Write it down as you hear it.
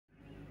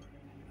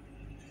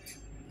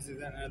This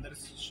is another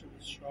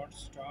short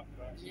stop.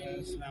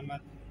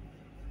 Selamat.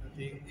 I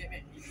think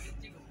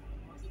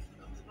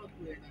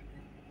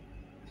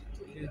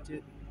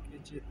Kejit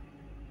Kejit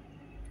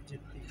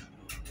Kejiti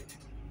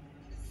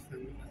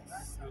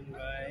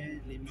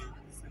Sangai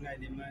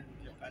Lima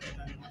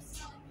Jakarta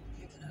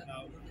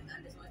Laut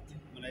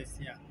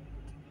Malaysia.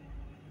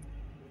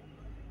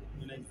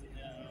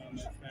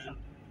 My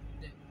friend,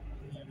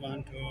 we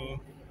want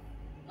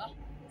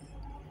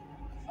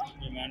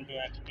to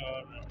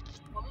explore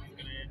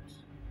great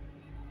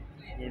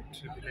good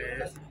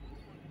place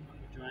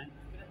to join.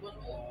 I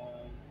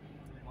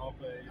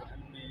hope you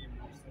help me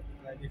more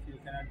subscribe. If you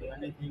cannot do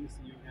anything, so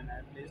you can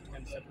at least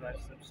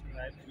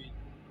subscribe me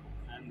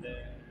and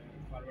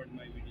forward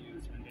my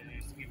videos and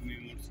give me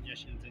more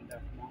suggestions in the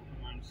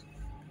comments.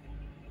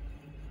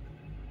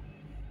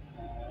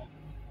 I'm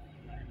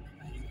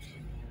trying to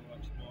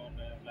explore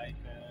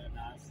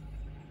NAS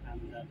and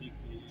the big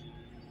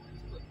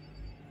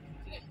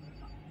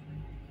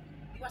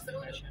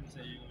questions.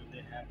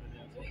 They have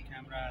the good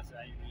cameras.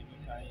 I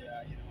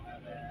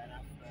have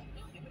enough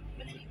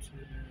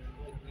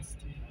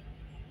capacity,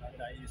 but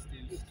I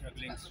still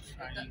struggling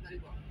trying.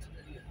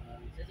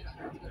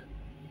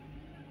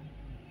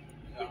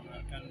 The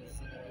Americans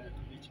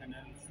TV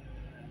channels.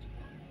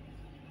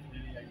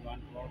 Really, I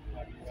want to work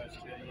for you,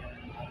 Australia,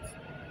 and also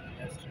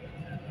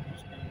Australia,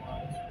 Muslim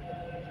world.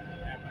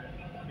 Have a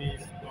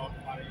peace, work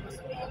for you,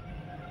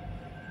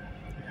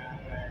 we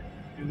have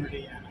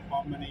unity and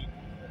harmony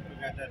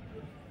together.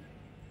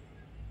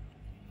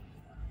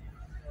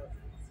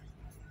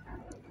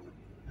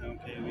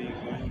 Okay, we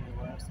going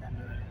towards and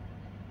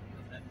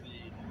then we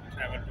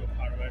travel to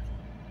forward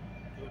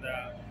to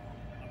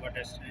our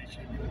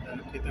destination, to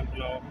the Kitam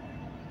Block.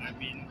 I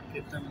mean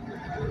Kitam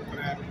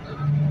Crab.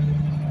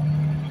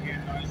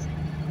 Again noisy,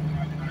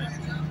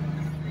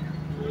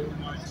 too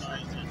much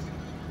noises.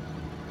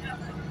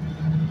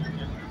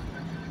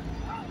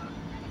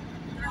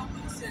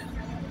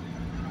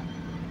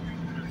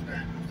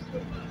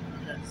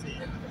 Let's see.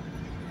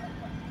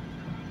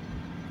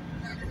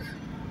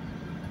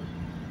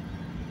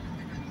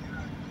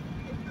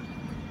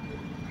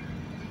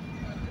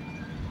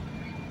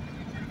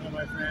 Hello,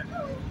 my friend.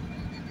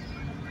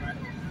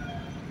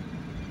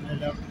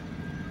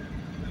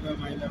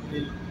 My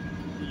lovely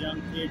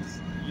young kids,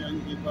 young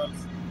people.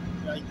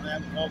 I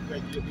have hope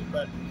with you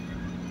people.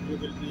 You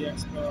will be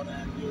explored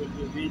and you will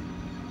be win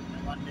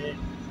one day,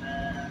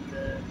 and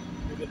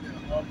you will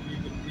hope you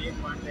will win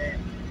one day.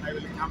 I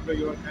will come to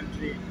your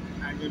country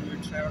and you will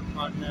be travel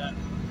partner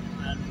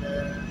and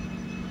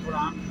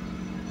Quran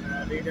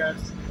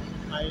readers.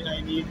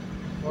 I need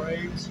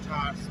praying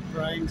stars.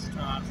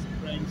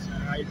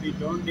 We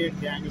don't need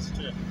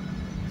gangsters.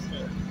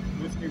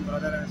 Muslim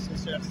brothers and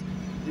sisters.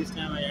 This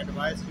time I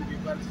advise to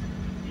people,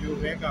 you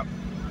wake up.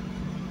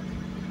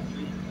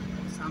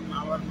 Some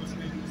our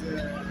Muslims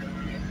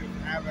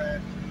have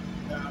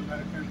the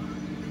American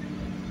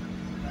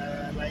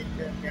like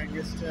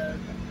gangster.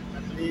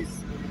 At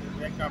least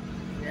wake up.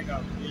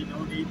 We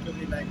don't need to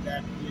be like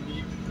that. We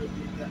need to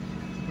be the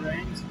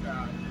praying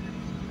star.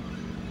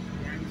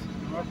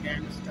 Not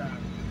gangster.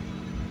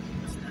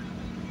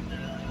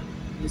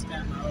 This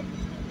time our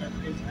Muslim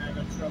countries have a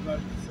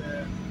troubles,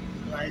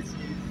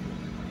 crisis.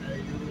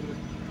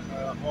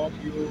 Hope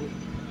you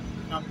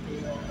come to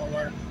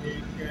our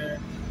big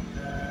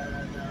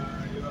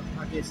your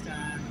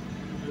Pakistan,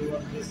 your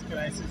this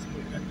crisis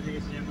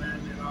countries, Yemen,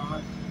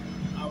 Iran,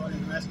 our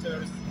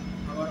investors,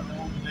 our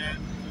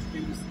homeland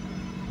Muslims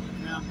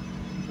come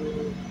to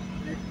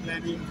make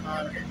planning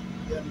for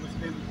their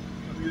Muslim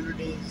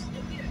communities,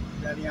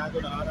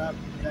 Daliatul Arab,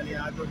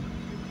 Daliatul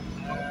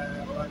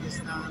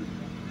Pakistan,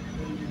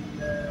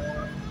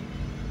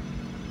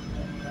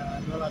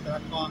 دولة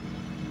رقم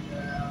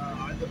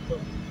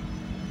عدكم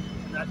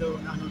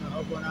نحن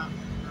نحبنا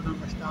نحن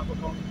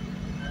مشتاقكم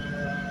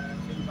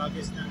في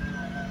باكستان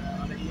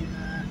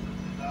علينا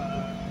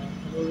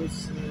فلوس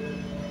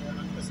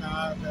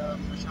اقتصاد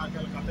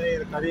مشاكل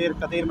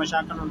كثير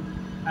مشاكل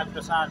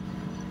اقتصاد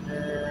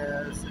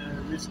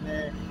مثل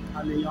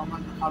اليوم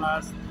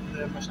خلاص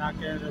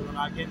مشاكل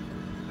ولكن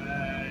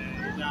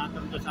إذا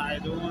أنتم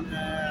تساعدون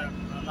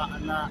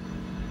الله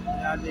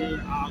هذه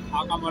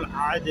حكم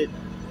العادل.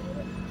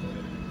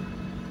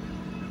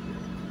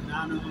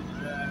 نحن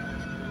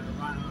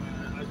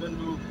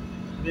أظن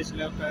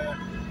مثل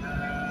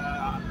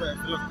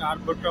فلوكار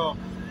بوتو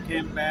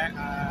came back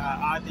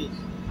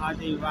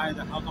عادي واحد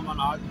حكم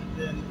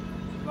العادل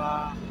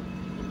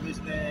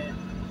ومثل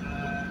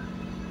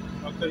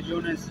دكتور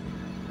يونس.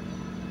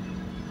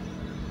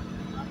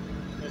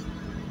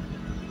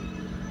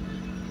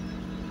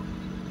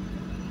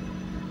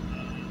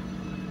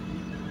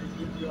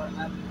 You are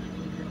happy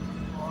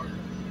or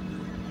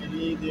I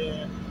need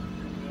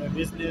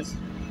business.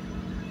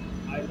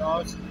 I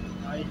lost.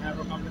 I have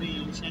a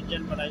company in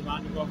Shenzhen, but I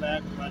want to go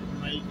back. But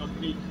my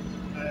company,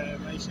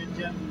 my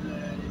Shenzhen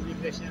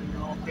immigration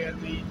no care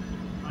me.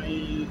 My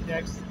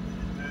tax,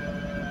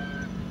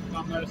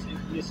 commerce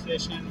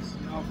administrations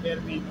no care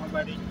me.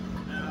 Nobody.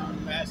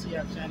 Embassy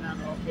of China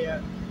no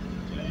care.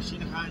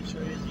 Shinhan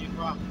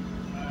Shoijifa,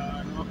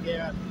 no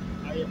care.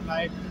 I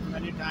applied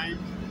many times,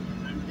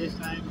 and this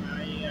time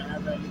I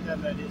have a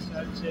little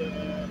research,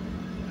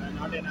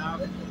 not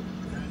enough,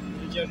 and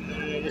major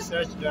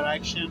research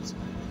directions.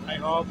 I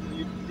hope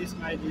this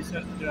my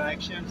research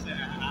directions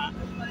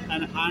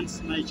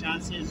enhance my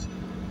chances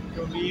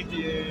to meet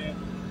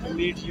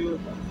you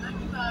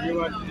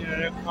your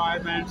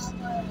requirements.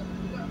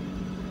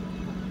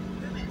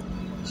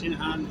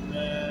 Shinhan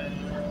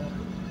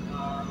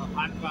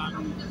Han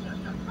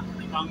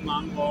帮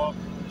忙我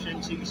申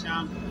请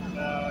上，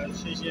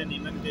谢谢你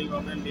们给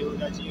我们留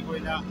的机会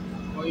了。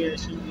我也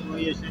申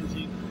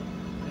请，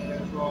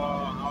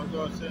过好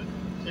多次。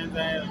现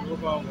在如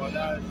果我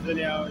的资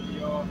料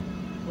有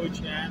不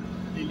全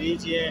的理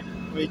解，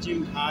我已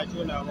经卡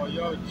住了，我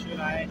又出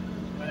来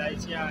马来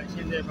西亚，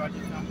现在巴基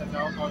斯坦的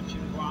糟糕情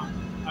况，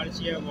而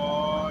且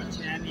我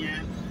前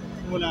年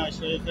付了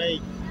学费，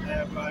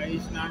巴基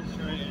斯坦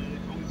同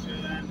学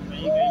们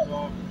没给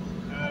我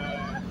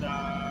的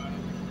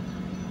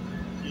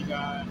这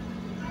个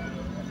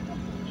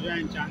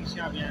院长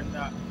下边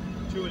的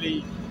助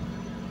理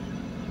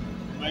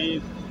没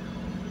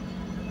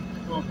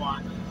过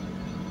关，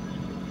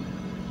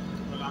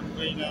我浪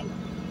费了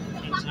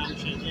很长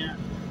时间，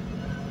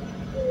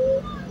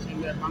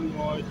现在帮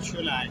我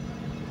出来。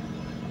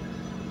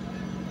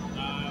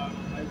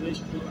I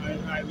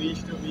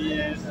wish to be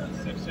a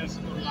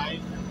successful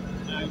life.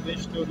 I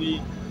wish to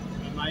be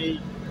my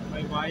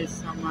wife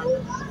some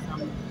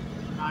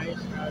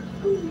nice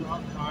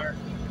soft heart.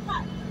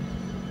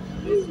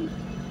 Listen,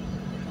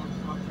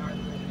 soft heart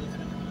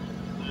listen,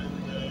 and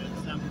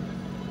some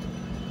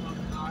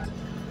soft heart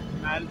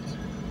melt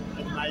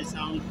with my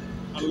sound.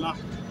 Allah,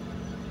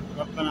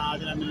 ربنا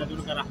آتنا من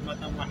لدنك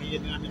رحمة وهيئ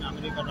لنا من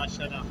أمرنا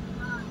رشدا.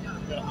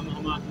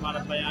 ارحمهما كما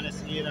ربيانا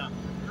صغيرا.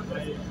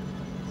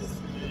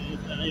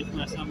 If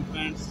some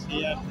friends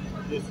here,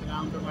 they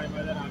surround my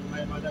mother and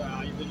my mother,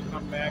 I will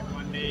come back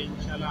one day,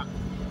 inshallah.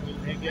 I will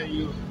take care of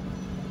you.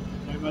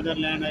 My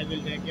motherland, I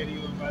will take care of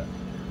you. But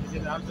this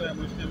is also a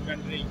Muslim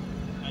country,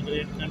 a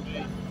great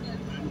country,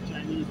 and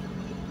Chinese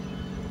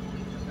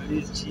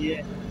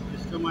here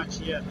is too much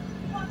here.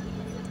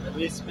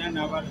 We spend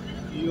our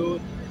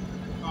youth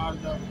for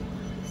the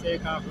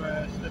sake of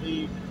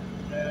study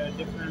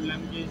different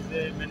languages,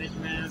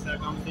 management,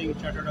 accounting,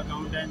 chartered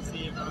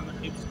accountancy from the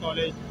Tips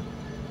College,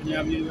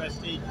 Punjab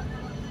University,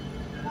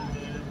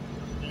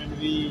 and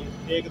we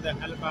take the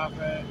help of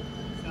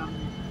some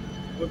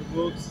good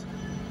books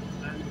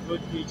and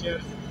good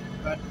teachers,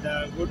 but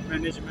the good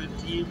management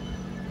team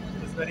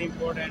is very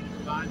important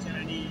to launch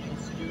any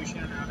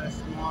institution or a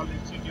small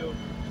institute.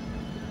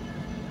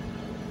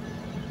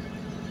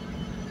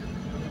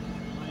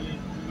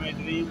 My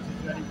dreams is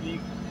very big.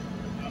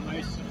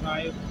 My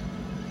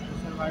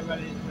survival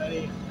is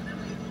very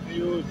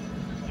huge,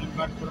 and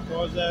got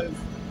proposals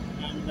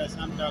and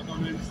some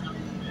documents,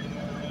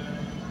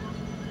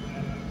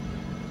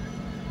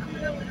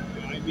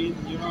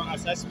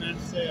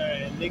 assessments.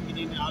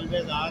 LinkedIn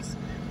always asks.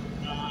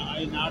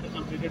 I not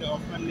completed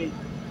oftenly.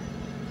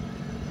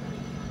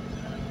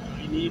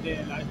 I need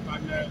a life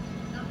partner,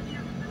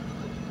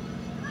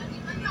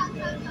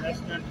 an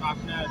investment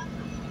partner.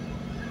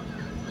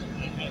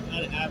 I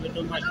have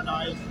too much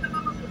noise.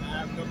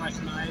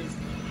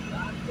 I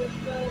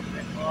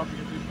hope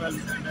you people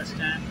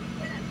understand.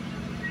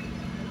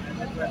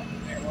 I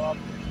hope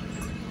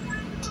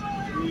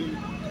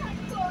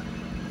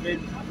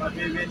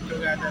we win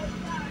together.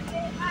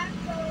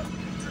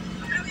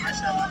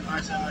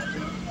 Mashallah,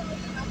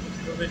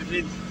 you will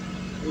win.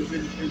 We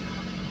will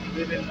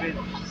win.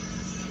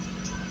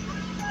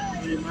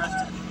 We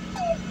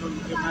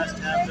must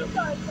have to win.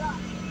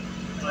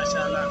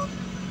 Mashallah.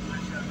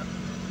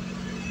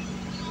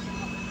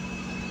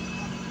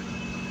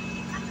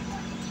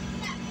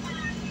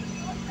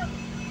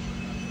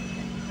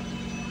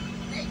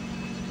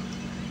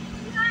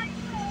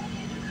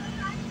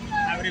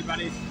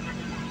 Everybody's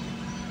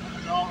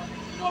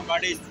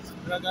nobody's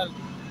struggle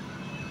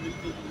will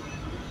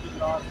be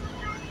lost.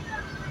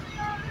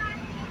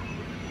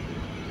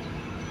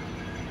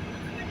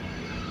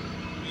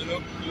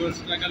 Your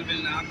struggle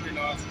will not be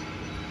lost.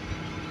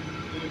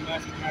 You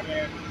must have a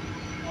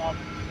hope.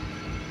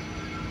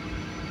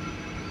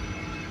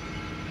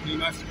 You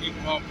must keep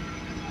hope.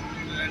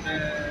 And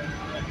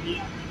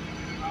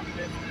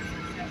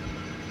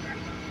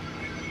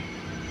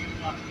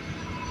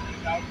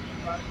without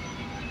work,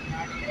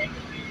 not able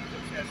to be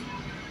successful.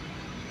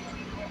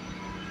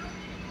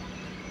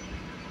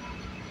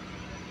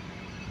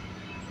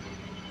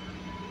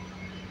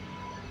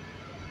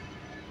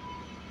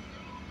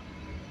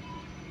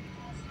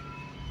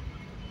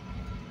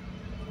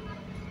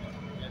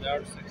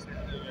 Without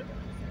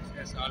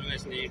success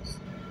always needs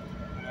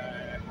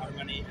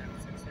harmony and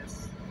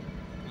success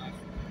of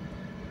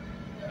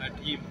a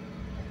team.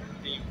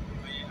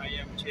 I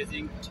am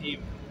chasing team.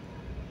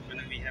 When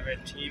we have a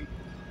team,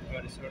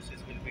 our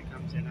resources will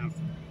become enough.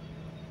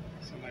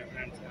 So my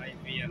friends,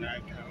 we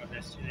arrived at our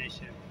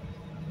destination.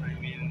 I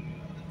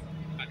mean,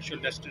 actual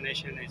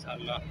destination is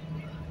Allah.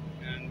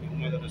 and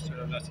Muhammad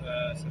Rasulullah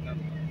Sallam.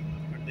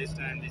 But this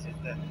time, this is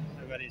the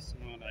a very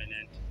small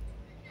island.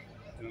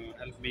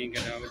 Help me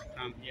get out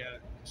from here,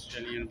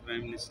 Australian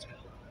Prime Minister,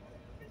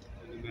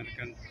 and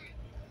American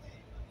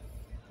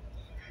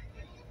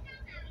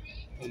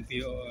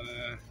Pompeo,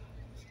 uh,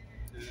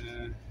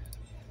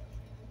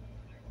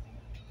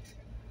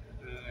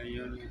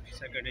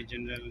 Secretary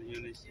General,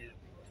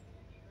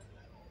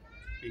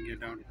 we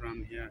get out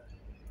from here.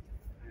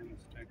 I am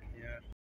stuck here.